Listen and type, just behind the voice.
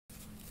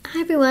Hi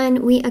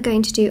everyone, we are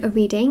going to do a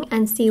reading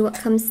and see what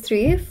comes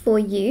through for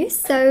you.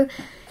 So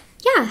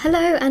yeah,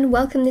 hello and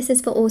welcome. This is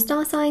for all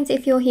star signs.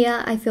 If you're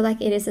here, I feel like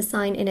it is a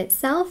sign in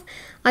itself.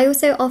 I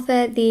also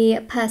offer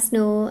the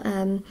personal,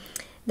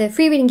 the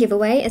free reading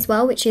giveaway as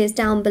well, which is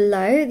down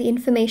below. The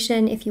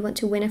information if you want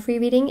to win a free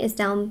reading is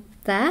down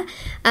there.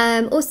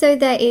 Also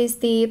there is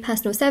the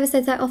personal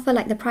services I offer,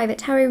 like the private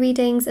tarot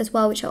readings as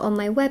well, which are on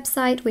my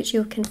website, which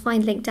you can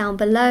find linked down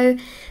below.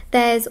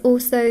 There's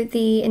also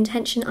the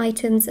intention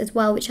items as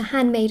well, which are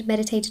handmade,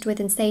 meditated with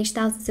and sage.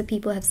 Thousands of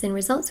people have seen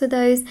results with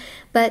those.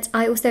 But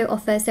I also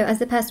offer, so as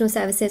the personal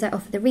services, I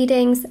offer the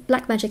readings,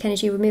 black magic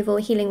energy removal,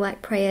 healing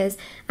work, prayers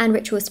and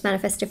rituals to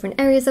manifest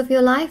different areas of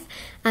your life.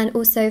 And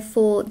also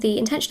for the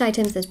intention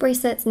items, there's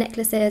bracelets,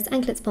 necklaces,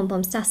 anklets,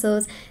 pom-poms,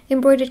 tassels,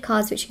 embroidered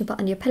cards which you can put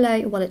on your pillow,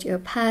 your wallet, your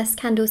purse,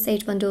 candles,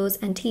 sage bundles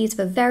and teas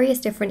for various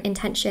different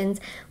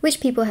intentions which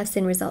people have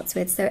seen results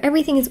with. So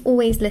everything is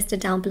always listed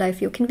down below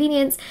for your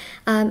convenience,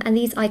 and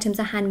these items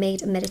are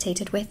handmade,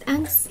 meditated with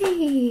and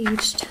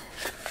saged.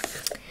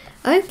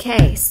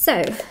 Okay,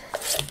 so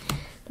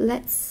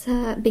let's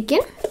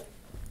begin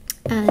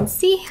and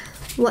see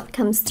what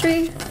comes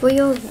through for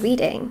your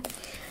reading.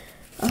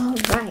 All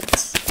right.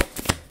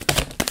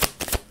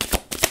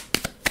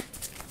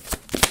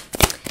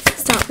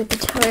 Start with the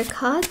tarot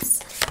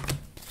cards.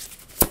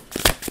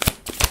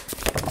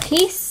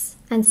 Peace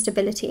and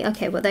stability.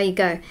 Okay, well, there you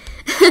go.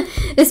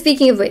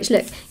 Speaking of which,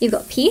 look, you've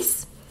got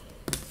peace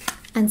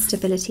and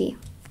stability.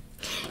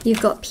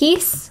 You've got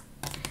peace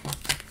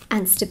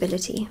and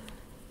stability.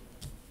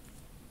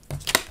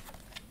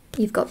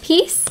 You've got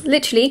peace,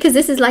 literally, because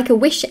this is like a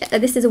wish.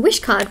 This is a wish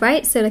card,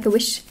 right? So like a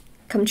wish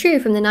come true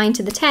from the 9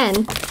 to the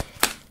 10.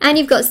 And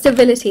you've got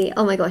stability.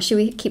 Oh my gosh, should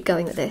we keep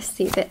going with this?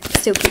 See if it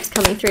still keeps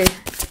coming through.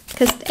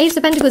 Because Ace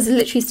of Pentacles is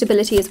literally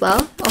stability as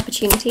well.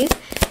 Opportunities.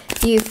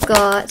 You've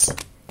got,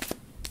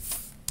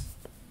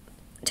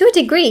 to a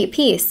degree,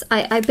 peace.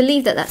 I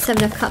believe that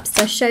 7 of Cups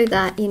does show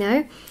that, you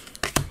know.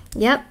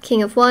 Yep,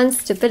 King of Wands,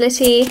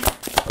 stability.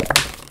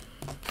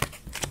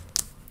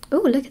 Oh,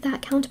 look at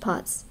that,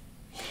 counterparts.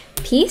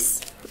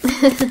 Peace.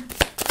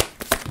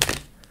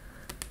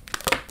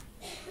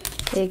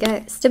 There you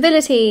go,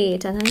 stability.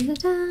 Da -da -da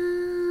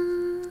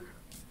 -da.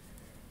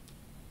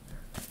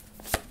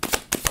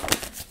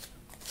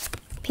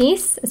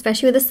 Peace,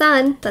 especially with the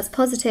sun, that's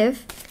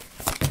positive.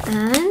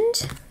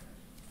 And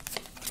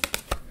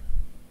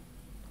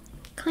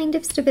kind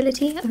of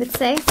stability, I would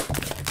say.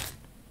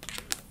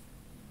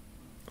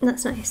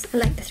 That's nice. I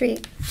like the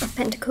 3 of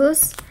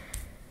Pentacles.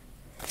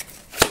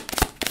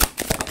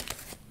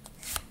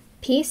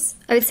 Peace.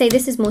 I would say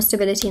this is more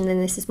stability and then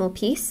this is more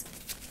peace.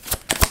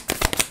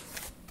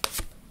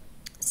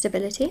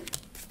 Stability.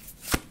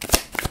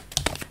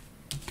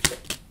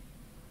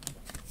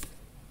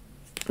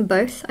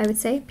 Both, I would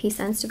say, peace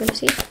and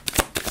stability.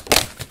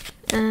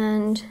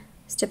 And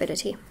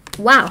stability.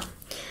 Wow.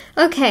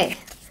 Okay.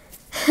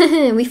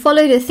 We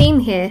followed a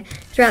theme here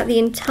throughout the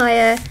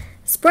entire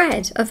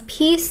spread of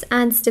peace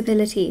and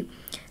stability.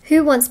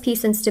 Who wants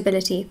peace and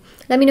stability?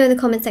 Let me know in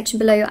the comment section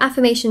below. Your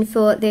affirmation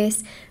for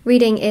this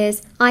reading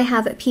is, I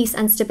have peace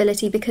and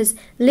stability, because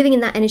living in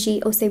that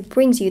energy also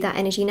brings you that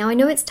energy. Now, I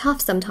know it's tough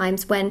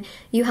sometimes when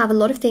you have a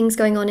lot of things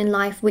going on in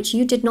life which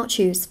you did not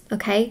choose,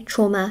 okay?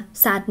 Trauma,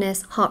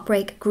 sadness,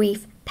 heartbreak,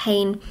 grief,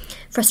 pain,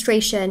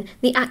 frustration,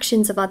 the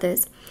actions of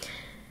others.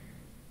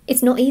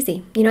 It's not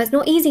easy. You know, it's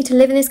not easy to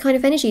live in this kind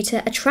of energy,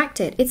 to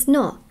attract it. It's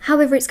not.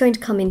 However, it's going to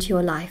come into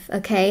your life,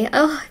 okay?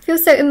 Oh, I feel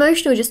so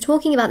emotional just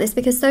talking about this,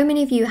 because so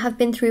many of you have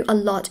been through a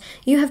lot.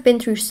 You have been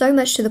through so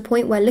much to the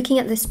point where looking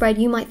at this spread,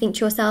 you might think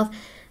to yourself,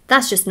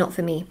 that's just not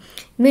for me.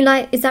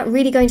 Moonlight, is that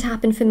really going to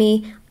happen for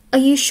me? Are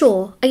you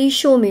sure? Are you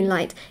sure,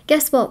 Moonlight?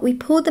 Guess what? We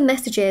pulled the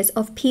messages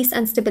of peace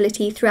and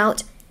stability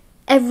throughout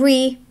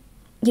every,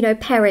 you know,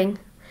 pairing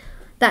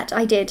that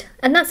I did,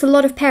 and that's a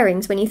lot of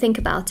pairings when you think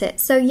about it.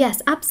 So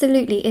yes,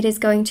 absolutely, it is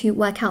going to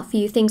work out for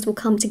you. Things will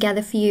come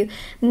together for you,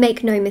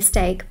 make no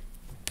mistake.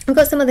 I've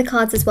got some other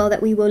cards as well that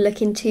we will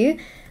look into,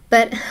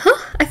 but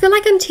I feel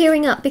like I'm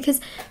tearing up because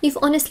you've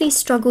honestly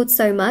struggled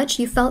so much.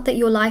 You felt that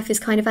your life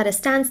is kind of at a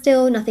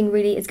standstill, nothing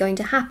really is going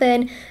to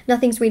happen,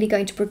 nothing's really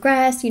going to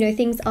progress, you know,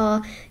 things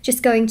are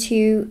just going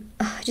to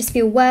just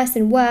feel worse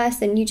and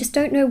worse, and you just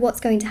don't know what's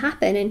going to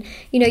happen, and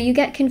you know, you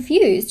get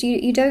confused,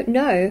 you don't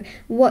know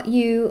what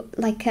you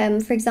like,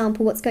 for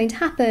example, what's going to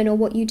happen or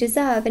what you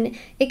deserve, and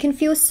it can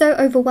feel so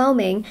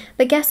overwhelming.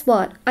 But guess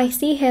what? I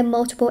see here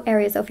multiple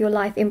areas of your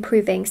life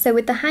improving. So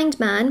with the Hanged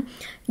Man,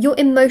 your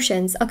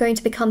emotions are going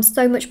to become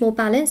so much more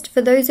balanced.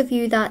 For those of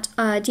you that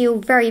deal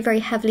very, very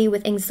heavily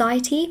with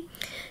anxiety,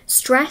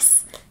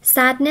 stress,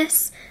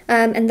 sadness,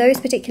 and those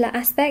particular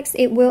aspects,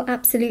 it will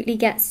absolutely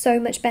get so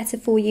much better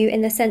for you,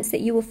 in the sense that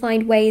you will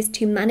find ways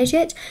to manage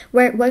it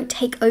where it won't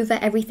take over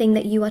everything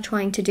that you are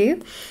trying to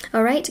do.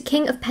 All right,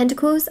 King of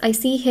Pentacles, I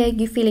see here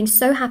you feeling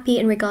so happy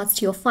in regards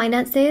to your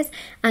finances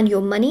and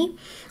your money.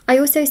 I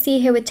also see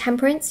here with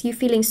Temperance, you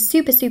feeling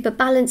super, super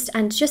balanced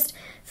and just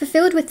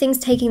fulfilled with things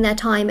taking their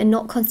time and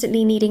not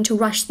constantly needing to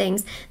rush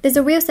things. There's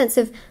a real sense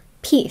of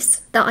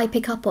peace that I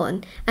pick up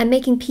on, and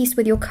making peace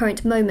with your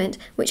current moment,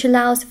 which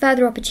allows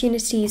further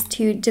opportunities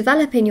to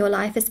develop in your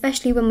life,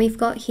 especially when we've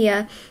got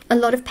here a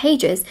lot of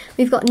pages.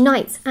 We've got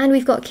knights and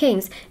we've got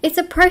kings. It's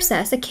a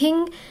process. A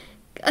king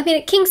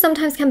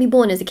sometimes can be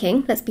born as a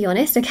king, let's be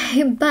honest,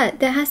 okay? But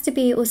there has to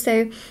be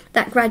also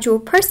that gradual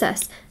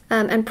process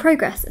and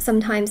progress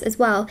sometimes as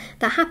well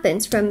that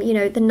happens from, you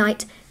know, the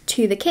knight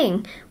to the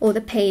king, or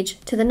the page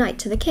to the knight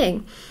to the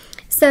king.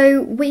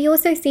 So we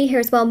also see here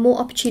as well more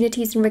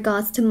opportunities in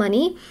regards to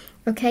money.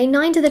 Okay,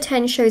 9 to the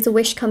 10 shows a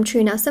wish come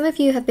true. Now, some of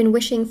you have been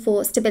wishing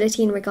for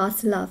stability in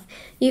regards to love.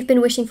 You've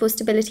been wishing for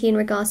stability in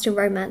regards to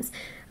romance,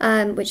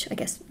 which I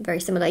guess very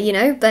similar, you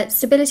know, but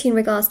stability in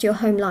regards to your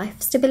home life.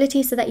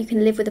 Stability so that you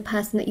can live with a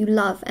person that you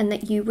love and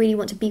that you really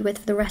want to be with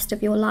for the rest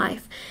of your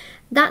life.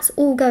 That's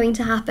all going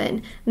to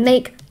happen.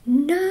 Make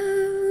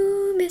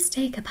no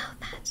mistake about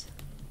that.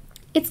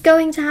 It's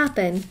going to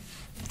happen.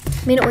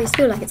 It may not always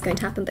feel like it's going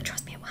to happen, but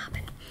trust me, it will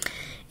happen.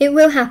 It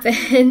will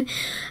happen.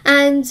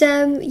 And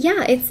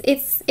yeah,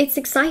 it's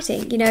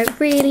exciting, you know,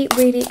 really,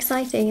 really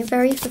exciting and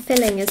very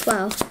fulfilling as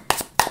well.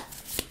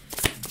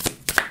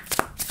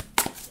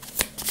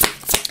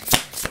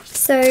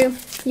 So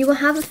you will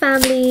have a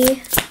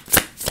family,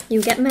 you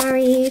will get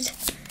married,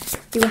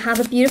 you will have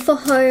a beautiful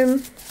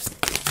home.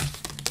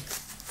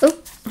 Oh,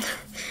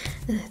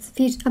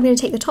 I'm going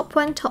to take the top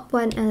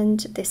one, and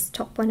this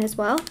top one as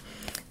well.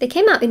 They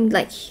came out in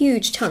like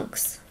huge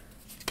chunks.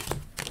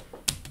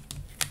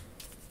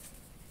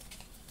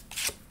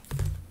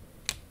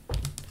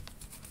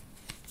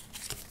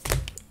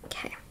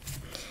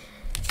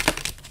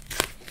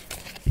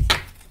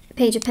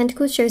 Page of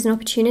Pentacles shows an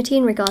opportunity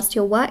in regards to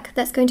your work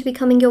that's going to be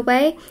coming your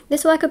way.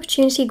 This work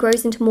opportunity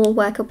grows into more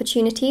work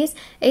opportunities.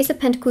 Ace of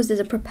Pentacles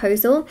is a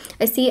proposal.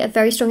 I see a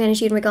very strong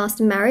energy in regards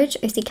to marriage.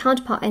 I see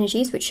counterpart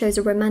energies, which shows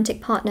a romantic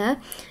partner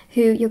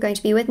who you're going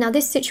to be with. Now,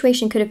 this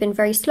situation could have been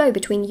very slow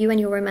between you and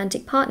your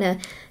romantic partner,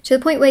 to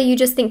the point where you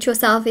just think to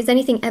yourself, is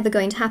anything ever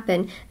going to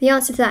happen? The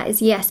answer to that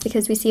is yes,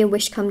 because we see a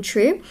wish come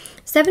true.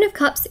 7 of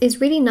Cups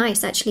is really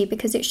nice, actually,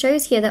 because it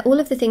shows here that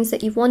all of the things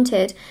that you've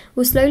wanted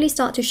will slowly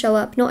start to show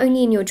up, not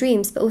only in your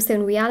dreams, but also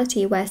in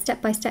reality, where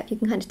step by step you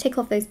can kind of tick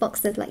off those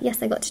boxes, like,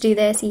 yes, I got to do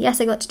this,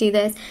 yes, I got to do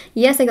this,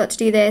 yes, I got to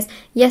do this,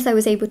 yes, I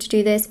was able to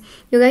do this.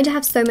 You're going to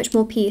have so much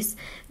more peace.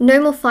 No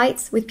more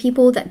fights with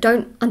people that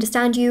don't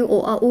understand you,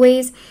 or are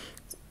always,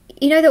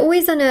 you know, they're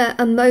always on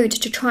a mode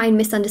to try and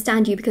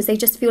misunderstand you because they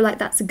just feel like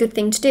that's a good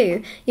thing to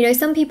do. You know,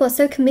 some people are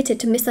so committed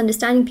to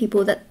misunderstanding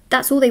people that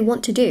that's all they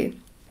want to do.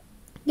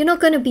 You're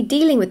not going to be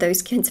dealing with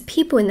those kinds of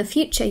people in the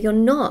future. You're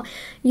not.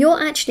 You're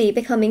actually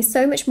becoming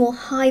so much more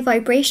high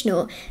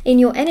vibrational in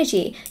your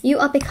energy. You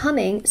are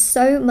becoming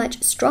so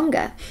much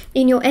stronger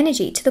in your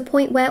energy, to the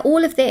point where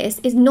all of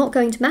this is not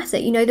going to matter.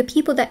 You know, the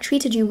people that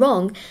treated you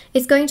wrong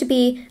is going to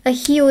be a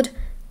healed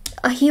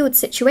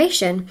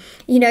situation.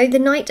 You know, the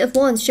Knight of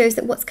Wands shows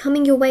that what's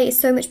coming your way is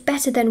so much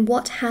better than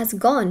what has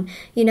gone,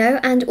 you know.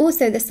 And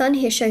also the Sun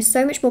here shows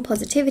so much more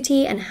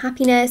positivity and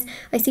happiness.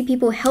 I see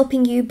people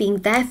helping you, being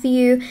there for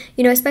you,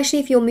 you know, especially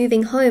if you're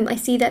moving home. I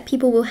see that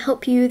people will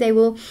help you. They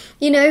will,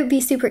 you know, be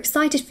super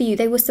excited for you.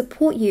 They will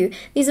support you.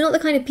 These are not the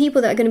kind of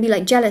people that are going to be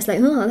like jealous, like,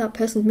 oh, that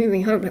person's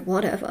moving home, like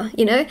whatever,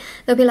 you know.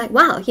 They'll be like,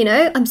 wow, you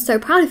know, I'm so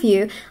proud of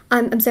you.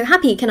 I'm so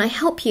happy. Can I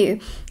help you?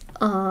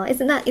 Oh,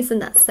 isn't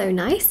that so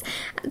nice?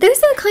 Those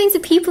are the kinds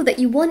of people that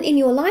you want in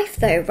your life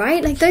though,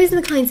 right? Like, those are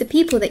the kinds of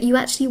people that you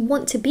actually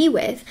want to be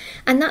with.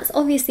 And that's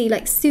obviously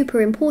like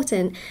super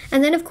important.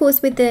 And then of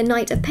course with the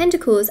Knight of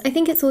Pentacles, I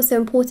think it's also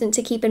important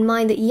to keep in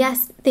mind that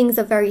yes, things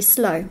are very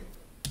slow.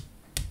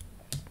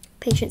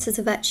 Patience is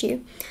a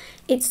virtue.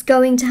 It's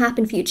going to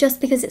happen for you. Just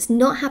because it's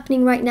not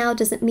happening right now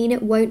doesn't mean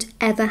it won't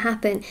ever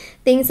happen.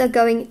 Things are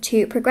going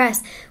to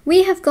progress.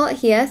 We have got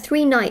here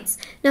 3 knights.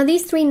 Now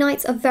these 3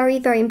 knights are very,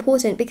 very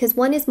important because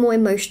one is more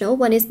emotional,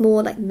 one is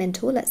more like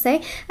mental, let's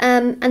say,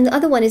 and the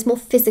other one is more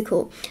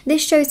physical.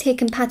 This shows here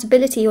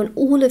compatibility on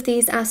all of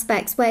these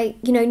aspects where,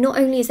 you know, not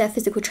only is there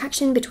physical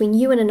attraction between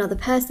you and another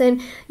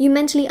person, you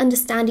mentally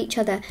understand each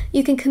other,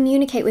 you can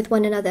communicate with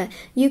one another,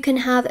 you can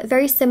have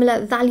very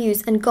similar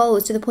values and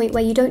goals to the point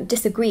where you don't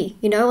disagree,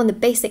 you know, on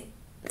the basic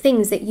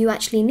things that you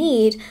actually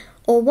need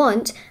or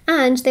want,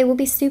 and they will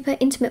be super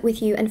intimate with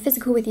you and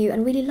physical with you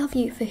and really love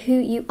you for who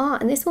you are.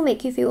 And this will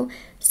make you feel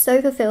so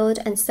fulfilled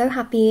and so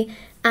happy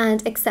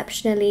and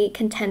exceptionally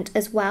content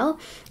as well.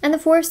 And the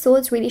 4 of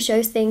Swords really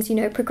shows things, you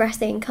know,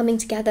 progressing, coming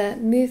together,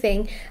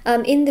 moving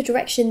in the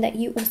direction that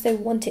you also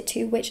want it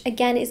to, which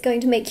again is going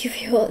to make you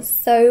feel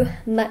so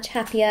much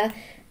happier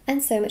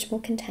and so much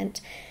more content.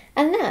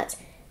 And that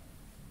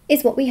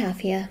is what we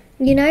have here,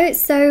 you know.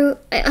 So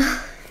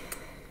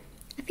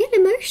I feel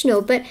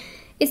emotional, but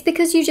it's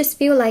because you just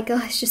feel like,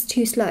 oh, it's just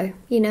too slow,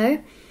 you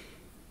know?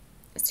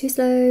 It's too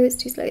slow, it's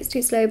too slow, it's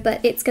too slow,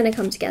 but it's going to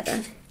come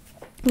together.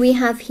 We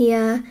have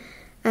here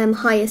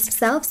highest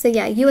self. So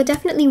yeah, you are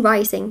definitely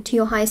rising to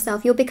your highest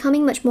self. You're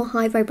becoming much more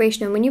high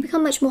vibrational. When you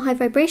become much more high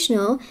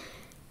vibrational,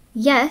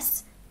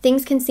 yes,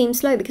 things can seem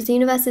slow because the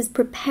universe is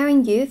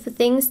preparing you for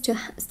things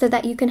so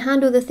that you can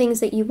handle the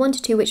things that you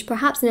wanted to, which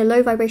perhaps in a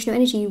low vibrational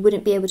energy you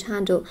wouldn't be able to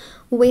handle.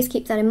 Always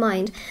keep that in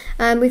mind.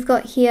 We've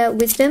got here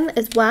wisdom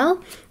as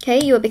well. Okay,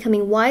 you are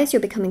becoming wise, you're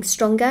becoming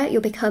stronger,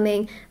 you're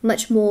becoming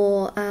much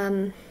more,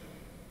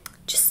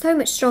 just so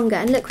much stronger.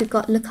 And look, we've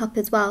got look up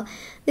as well.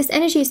 This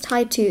energy is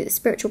tied to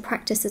spiritual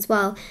practice as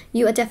well.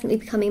 You are definitely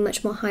becoming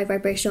much more high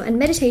vibrational, and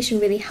meditation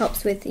really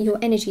helps with your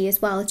energy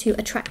as well to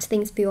attract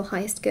things for your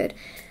highest good.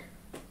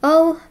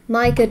 Oh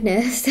my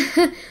goodness.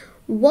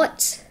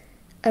 What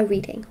a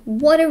reading.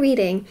 What a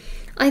reading.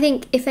 I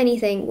think, if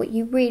anything, what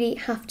you really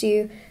have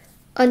to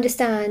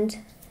understand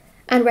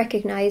and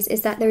recognize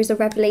is that there is a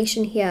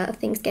revelation here of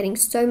things getting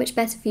so much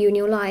better for you in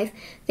your life,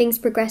 things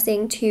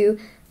progressing to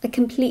a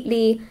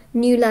completely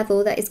new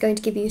level that is going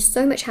to give you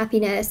so much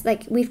happiness.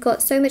 Like, we've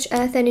got so much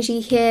earth energy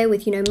here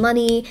with, you know,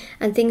 money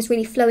and things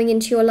really flowing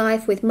into your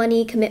life with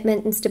money,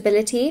 commitment and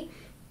stability.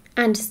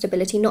 And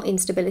stability, not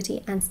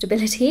instability, and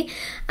stability.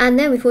 And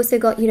then we've also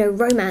got, you know,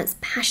 romance,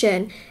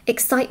 passion,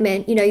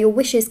 excitement, you know, your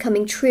wishes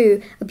coming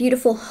true, a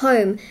beautiful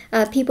home,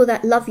 people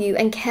that love you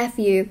and care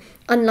for you,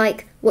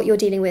 unlike what you're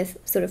dealing with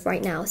sort of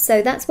right now.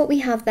 So that's what we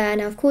have there.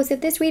 Now, of course,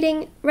 if this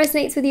reading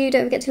resonates with you,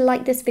 don't forget to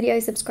like this video,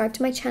 subscribe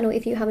to my channel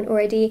if you haven't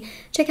already.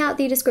 Check out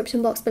the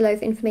description box below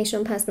for information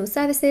on personal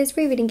services,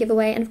 free reading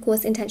giveaway, and of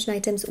course, intention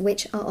items,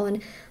 which are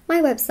on my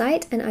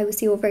website. And I will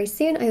see you all very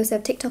soon. I also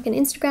have TikTok and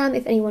Instagram.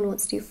 If anyone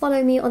wants to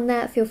follow me on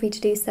there, feel free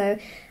to do so.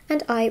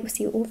 And I will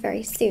see you all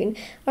very soon.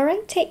 All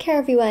right, take care,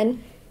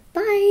 everyone.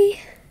 Bye.